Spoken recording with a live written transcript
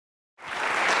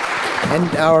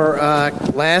And our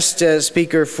last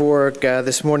speaker for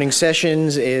this morning's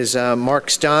sessions is Mark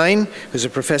Stein, who's a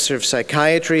professor of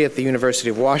psychiatry at the University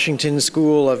of Washington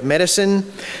School of Medicine,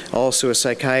 also a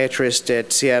psychiatrist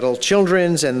at Seattle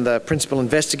Children's and the principal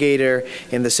investigator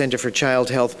in the Center for Child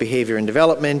Health, Behavior, and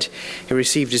Development. He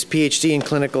received his Ph.D. in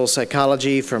clinical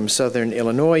psychology from Southern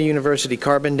Illinois University,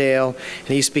 Carbondale, and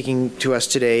he's speaking to us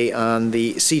today on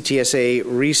the CTSA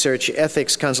Research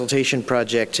Ethics Consultation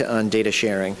Project on data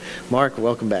sharing. Mark,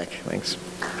 welcome back. Thanks.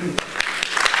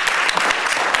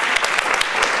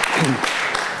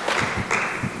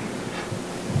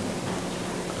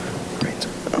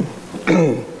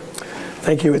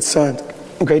 Thank you. It's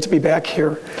great to be back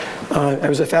here. I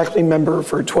was a faculty member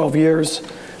for 12 years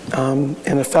and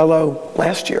a fellow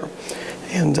last year,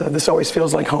 and this always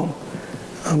feels like home.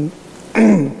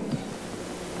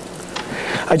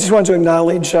 I just want to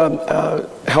acknowledge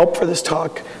help for this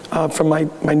talk from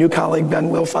my new colleague, Ben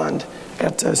Wilfond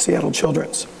at Seattle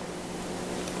Children's.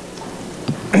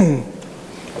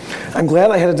 I'm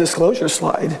glad I had a disclosure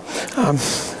slide.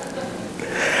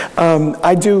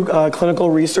 I do clinical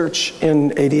research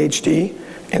in ADHD,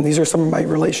 and these are some of my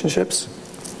relationships.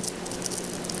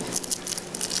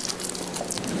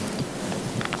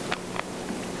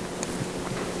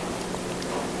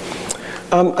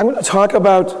 I'm going to talk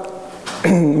about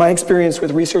my experience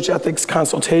with research ethics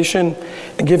consultation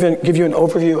and give you an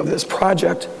overview of this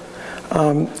project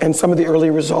and some of the early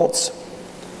results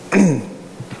in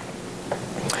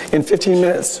 15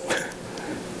 minutes.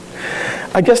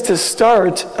 I guess to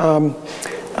start, a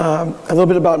little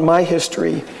bit about my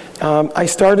history. I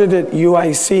started at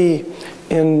UIC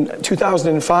in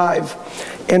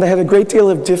 2005, and I had a great deal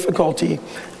of difficulty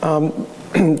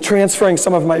transferring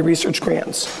some of my research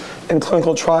grants and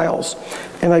clinical trials.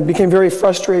 And I became very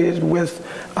frustrated with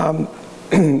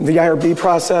the IRB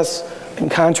process and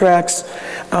contracts.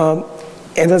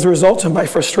 And as a result of my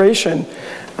frustration,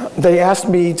 they asked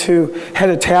me to head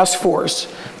a task force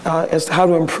as to how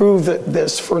to improve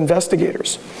this for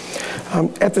investigators.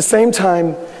 At the same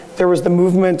time, there was the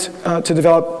movement to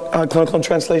develop clinical and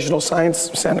translational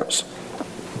science centers.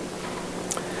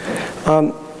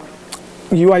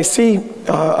 UIC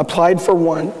applied for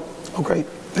one. Oh, great.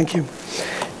 Thank you.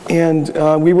 And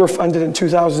we were funded in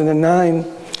 2009.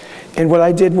 And what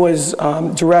I did was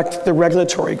direct the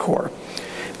regulatory core.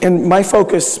 And my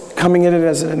focus coming in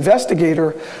as an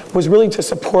investigator was really to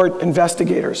support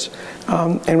investigators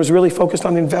and was really focused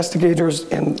on investigators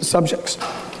and subjects.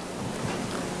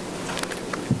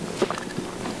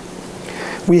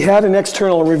 We had an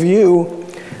external review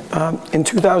in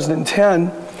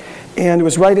 2010, and it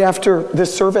was right after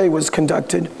this survey was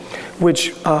conducted,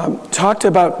 which talked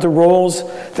about the roles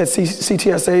that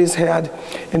CTSAs had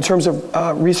in terms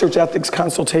of research ethics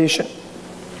consultation.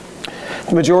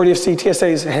 The majority of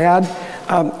CTSAs had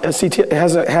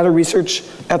a research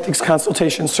ethics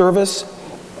consultation service,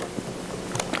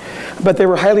 but they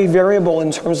were highly variable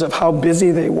in terms of how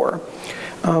busy they were.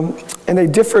 And they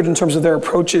differed in terms of their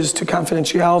approaches to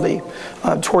confidentiality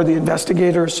toward the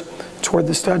investigators, toward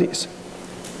the studies.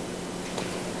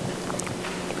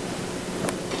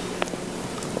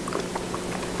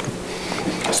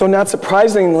 So not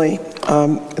surprisingly,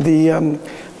 the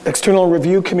external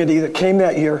review committee that came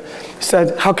that year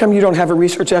said, how come you don't have a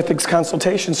research ethics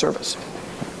consultation service?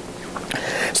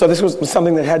 So this was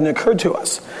something that hadn't occurred to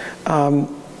us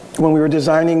when we were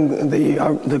designing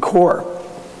the core.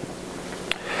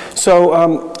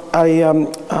 So I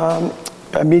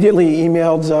immediately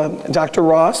emailed Dr.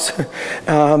 Ross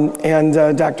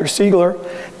and Dr. Siegler,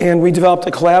 and we developed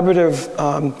a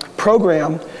collaborative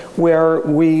program where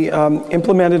we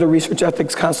implemented a research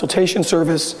ethics consultation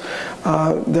service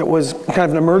that was kind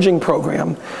of an emerging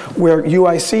program where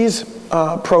UIC's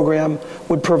program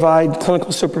would provide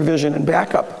clinical supervision and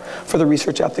backup for the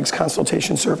research ethics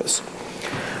consultation service.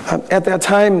 At that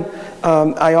time,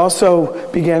 I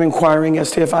also began inquiring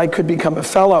as to if I could become a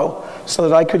fellow so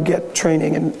that I could get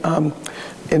training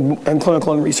in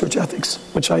clinical and research ethics,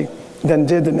 which I then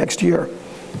did the next year.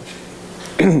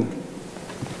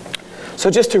 So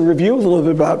just to review a little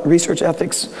bit about research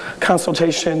ethics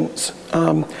consultations,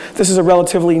 this is a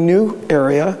relatively new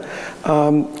area.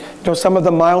 Some of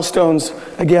the milestones,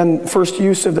 again, first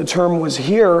use of the term was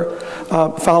here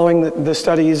following the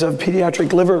studies of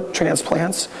pediatric liver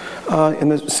transplants in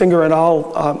the Singer et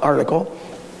al. Article.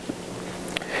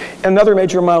 Another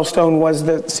major milestone was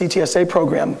the CTSA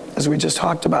program, as we just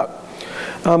talked about.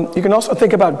 You can also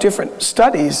think about different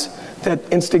studies that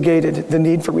instigated the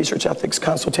need for research ethics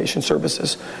consultation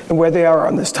services and where they are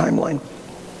on this timeline.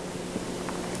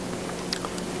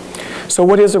 So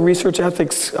what is a research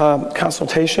ethics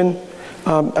consultation?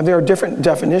 And there are different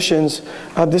definitions.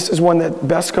 This is one that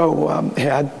BESCO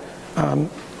had.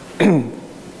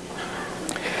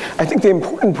 I think the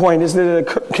important point is that it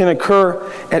can occur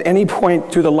at any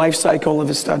point through the life cycle of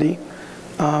a study,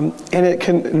 and it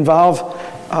can involve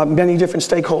many different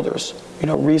stakeholders,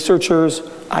 researchers,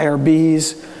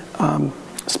 IRBs,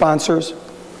 sponsors.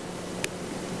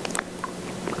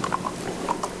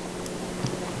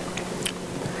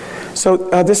 So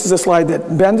this is a slide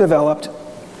that Ben developed,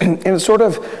 and it sort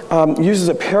of uses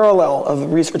a parallel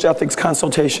of research ethics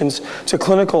consultations to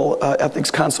clinical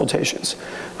ethics consultations.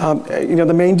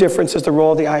 The main difference is the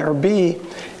role of the IRB,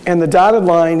 and the dotted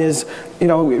line is,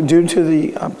 due to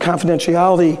the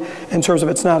confidentiality in terms of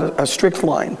it's not a strict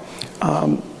line,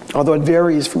 although it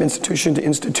varies from institution to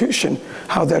institution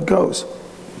how that goes.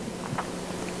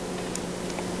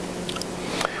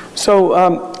 So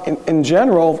in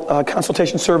general,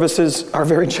 consultation services are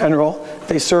very general.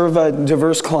 They serve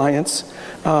diverse clients.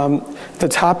 The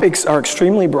topics are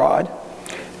extremely broad,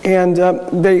 and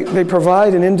they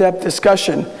provide an in-depth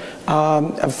discussion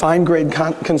of fine-grade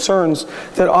concerns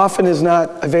that often is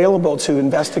not available to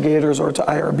investigators or to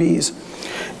IRBs.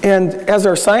 And as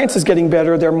our science is getting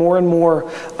better, there are more and more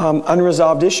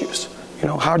unresolved issues.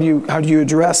 How do you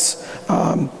address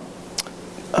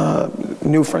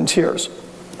new frontiers?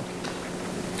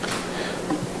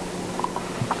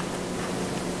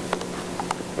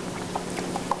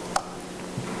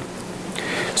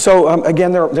 So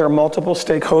again, there are multiple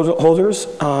stakeholders,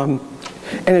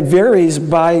 and it varies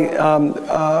by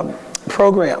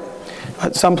program.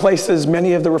 Some places,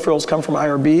 many of the referrals come from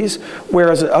IRBs,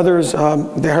 whereas at others,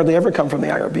 they hardly ever come from the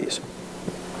IRBs.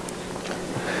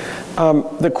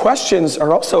 The questions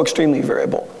are also extremely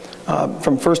variable,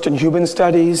 from first-in-human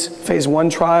studies, phase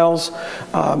 1 trials,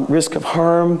 risk of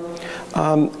harm,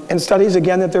 and studies,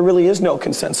 again, that there really is no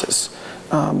consensus.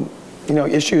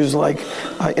 Issues like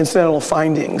incidental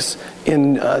findings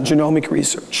in genomic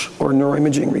research or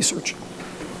neuroimaging research.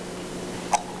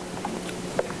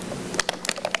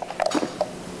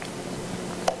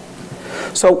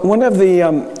 So one of the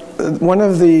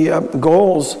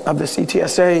goals of the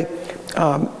CTSA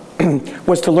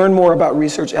was to learn more about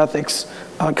research ethics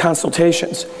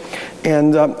consultations.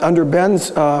 And under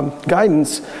Ben's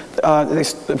guidance,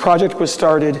 the project was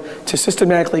started to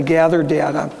systematically gather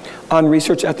data on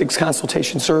research ethics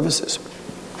consultation services.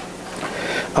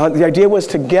 The idea was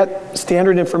to get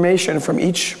standard information from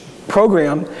each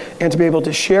program and to be able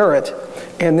to share it,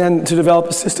 and then to develop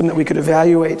a system that we could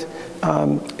evaluate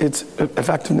its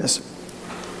effectiveness.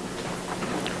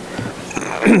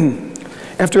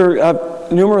 After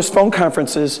numerous phone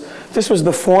conferences, this was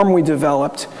the form we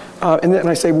developed. And then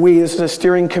I say we, this is a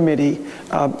steering committee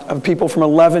of people from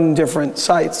 11 different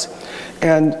sites.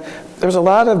 And there's a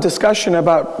lot of discussion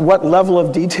about what level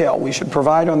of detail we should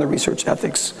provide on the research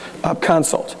ethics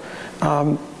consult.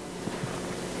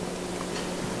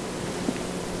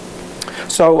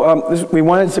 We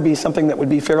wanted it to be something that would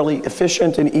be fairly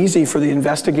efficient and easy for the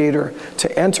investigator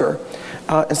to enter,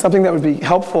 and something that would be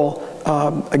helpful,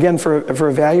 again, for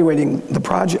evaluating the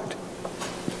project.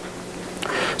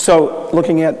 So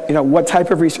looking at what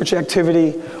type of research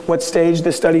activity, what stage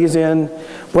the study is in,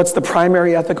 what's the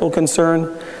primary ethical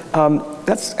concern.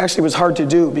 That's actually was hard to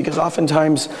do, because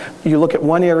oftentimes you look at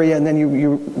one area and then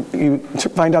you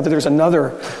find out that there's another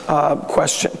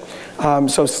question.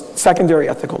 So secondary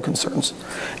ethical concerns.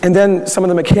 And then some of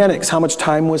the mechanics, how much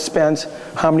time was spent,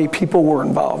 how many people were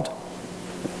involved.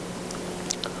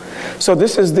 So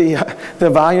this is the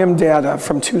volume data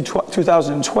from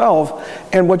 2012,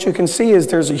 and what you can see is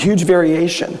there's a huge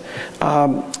variation.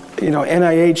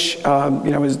 NIH,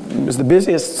 is the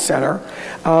busiest center,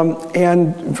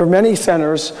 and for many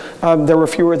centers, there were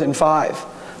fewer than 5.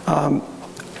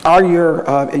 Our year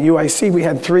at UIC, we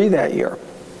had 3 that year.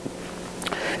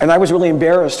 And I was really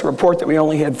embarrassed to report that we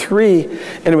only had 3,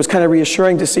 and it was kind of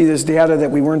reassuring to see this data that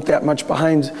we weren't that much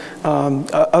behind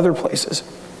other places.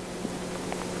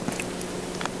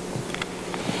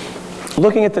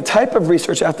 Looking at the type of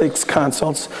research ethics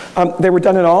consults, they were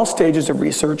done at all stages of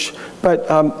research, but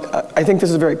I think this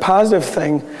is a very positive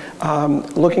thing.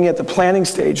 Looking at the planning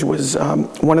stage was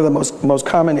one of the most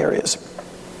common areas.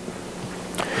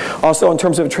 Also, in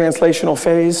terms of a translational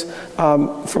phase,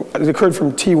 it occurred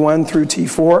from T1 through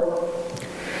T4.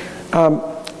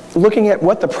 Looking at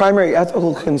what the primary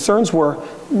ethical concerns were,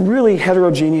 really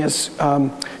heterogeneous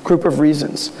group of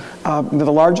reasons.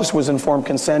 The largest was informed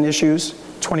consent issues,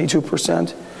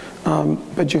 22%.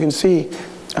 But you can see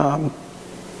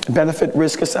benefit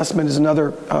risk assessment is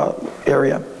another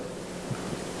area.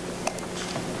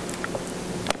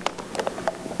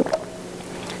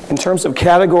 In terms of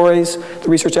categories, the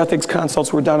research ethics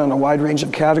consults were done on a wide range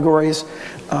of categories.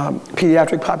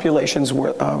 Pediatric populations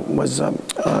was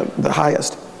the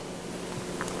highest.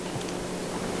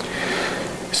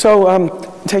 So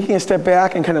taking a step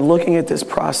back and kind of looking at this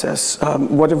process,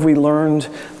 what have we learned?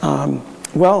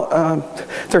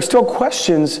 There's still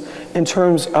questions in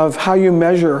terms of how you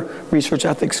measure research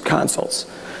ethics consults.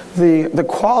 The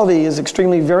quality is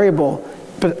extremely variable,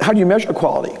 but how do you measure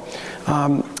quality?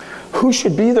 Who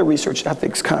should be the research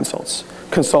ethics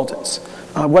consultants?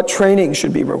 What training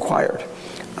should be required?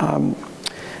 One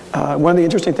of the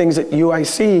interesting things at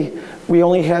UIC, we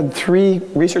only had 3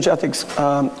 research ethics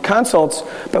consults,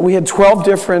 but we had 12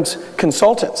 different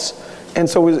consultants. And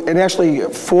so, and actually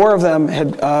 4 of them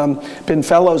had been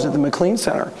fellows at the MacLean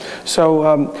Center.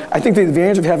 So I think the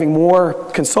advantage of having more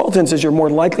consultants is you're more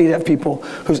likely to have people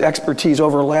whose expertise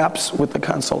overlaps with the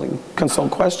consult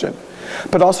question.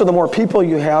 But also the more people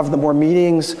you have, the more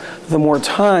meetings, the more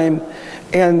time,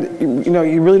 and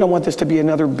you really don't want this to be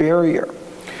another barrier.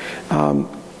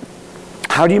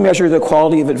 How do you measure the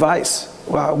quality of advice?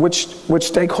 Which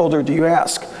stakeholder do you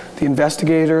ask? The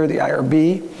investigator, the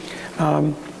IRB?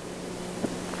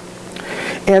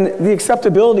 And the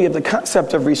acceptability of the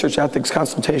concept of research ethics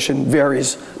consultation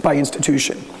varies by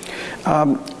institution.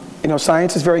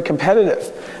 Science is very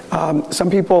competitive.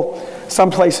 Some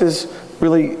places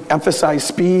really emphasize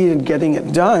speed and getting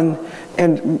it done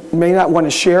and may not want to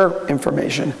share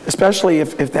information, especially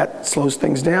if that slows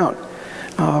things down.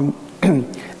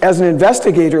 As an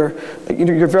investigator,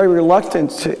 you're very reluctant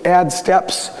to add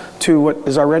steps to what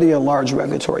is already a large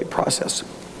regulatory process.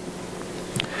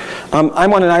 I'm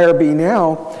on an IRB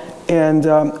now, and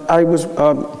I was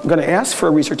going to ask for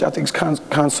a research ethics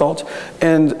consult,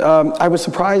 and I was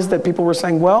surprised that people were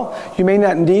saying, well, you may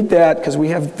not need that because we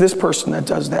have this person that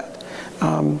does that.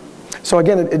 So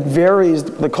again, it varies,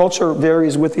 the culture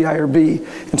varies with the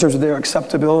IRB in terms of their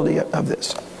acceptability of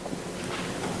this.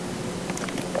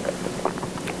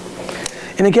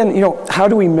 And again, how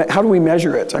do we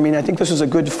measure it? I mean, I think this is a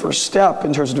good first step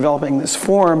in terms of developing this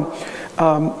form.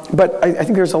 But I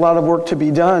think there's a lot of work to be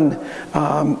done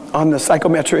on the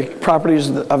psychometric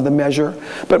properties of the measure,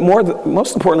 but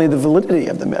most importantly, the validity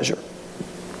of the measure.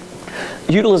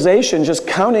 Utilization, just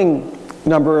counting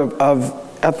number of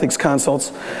ethics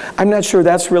consults, I'm not sure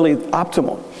that's really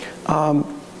optimal.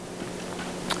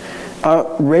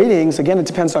 Ratings, again, it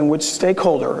depends on which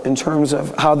stakeholder in terms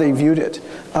of how they viewed it.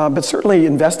 But certainly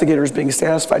investigators being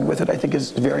satisfied with it, I think, is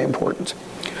very important.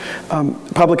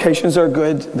 Publications are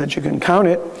good that you can count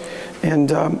it.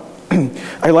 And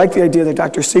I like the idea that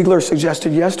Dr. Siegler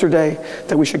suggested yesterday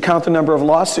that we should count the number of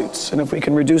lawsuits. And if we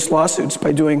can reduce lawsuits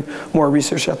by doing more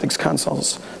research ethics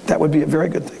consults, that would be a very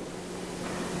good thing.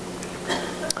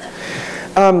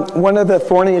 One of the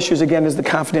thorny issues, again, is the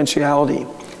confidentiality.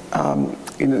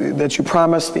 That you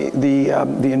promise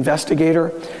the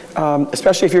investigator,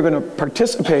 especially if you're going to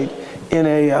participate in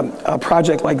a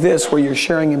project like this where you're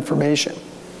sharing information.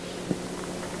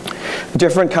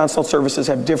 Different consult services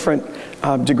have different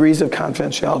degrees of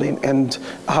confidentiality and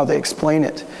how they explain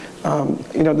it.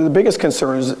 The biggest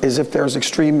concern is if there's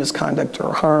extreme misconduct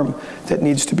or harm that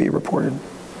needs to be reported.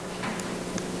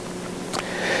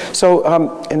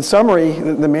 So in summary,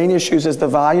 the main issues is the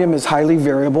volume is highly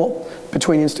variable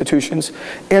between institutions.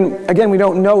 And again, we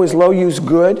don't know, is low use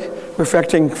good,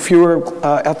 reflecting fewer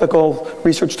ethical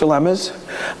research dilemmas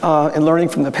and learning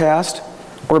from the past,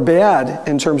 or bad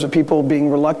in terms of people being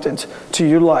reluctant to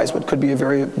utilize what could be a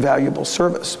very valuable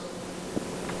service.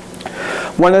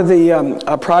 One of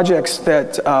the projects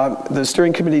that the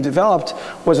steering committee developed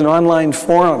was an online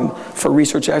forum for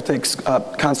research ethics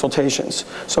consultations.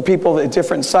 So people at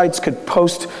different sites could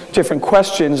post different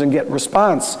questions and get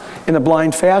response in a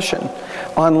blind fashion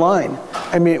online.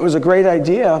 I mean, it was a great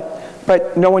idea,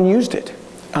 but no one used it.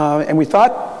 And we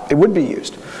thought it would be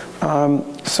used.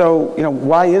 So,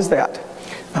 why is that?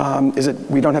 Is it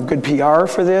we don't have good PR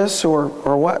for this, or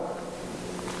what?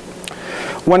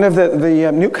 One of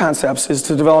the new concepts is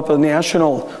to develop a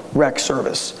national rec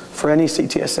service for any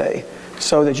CTSA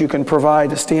so that you can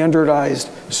provide a standardized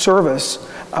service,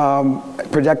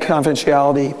 protect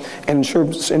confidentiality, and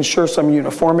ensure some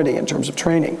uniformity in terms of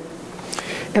training.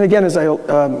 And again, as I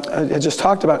just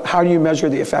talked about, how do you measure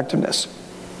the effectiveness?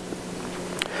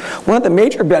 One of the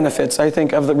major benefits, I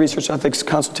think, of the research ethics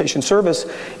consultation service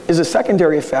is a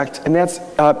secondary effect, and that's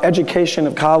education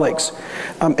of colleagues.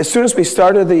 As soon as we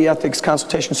started the ethics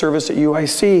consultation service at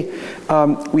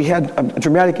UIC, we had a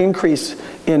dramatic increase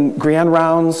in grand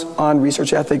rounds on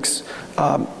research ethics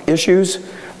issues,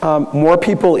 more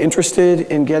people interested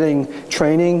in getting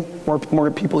training,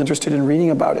 more people interested in reading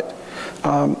about it.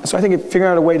 So I think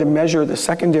figuring out a way to measure the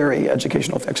secondary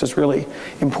educational effects is really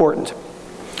important.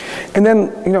 And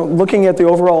then, looking at the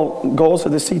overall goals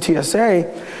of the CTSA,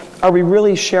 are we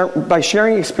really by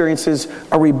sharing experiences,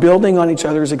 are we building on each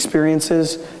other's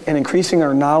experiences and increasing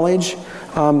our knowledge,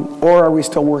 or are we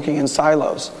still working in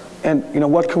silos? And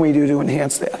what can we do to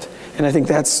enhance that? And I think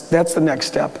that's the next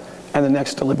step and the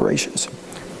next deliberations.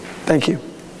 Thank you.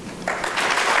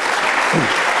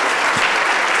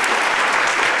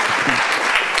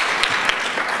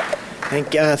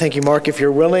 Thank you, Mark. If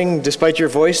you're willing, despite your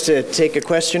voice, to take a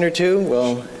question or two,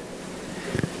 we'll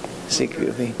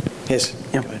secretly. Yes.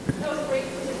 Yeah. That was a great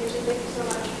presentation. Thank you so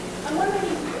much. I'm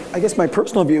wondering. I guess my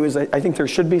personal view is I think there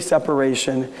should be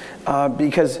separation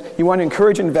because you want to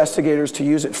encourage investigators to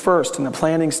use it first in the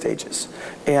planning stages.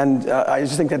 And I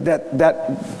just think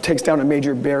that takes down a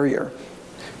major barrier.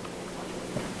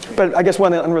 But I guess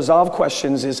one of the unresolved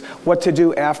questions is what to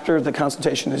do after the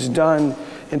consultation is done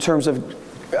in terms of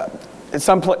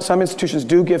some institutions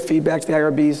do give feedback to the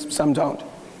IRBs, some don't.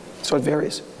 So it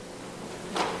varies.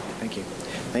 Thank you.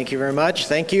 Thank you very much.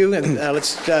 Thank you. And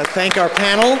let's thank our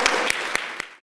panel.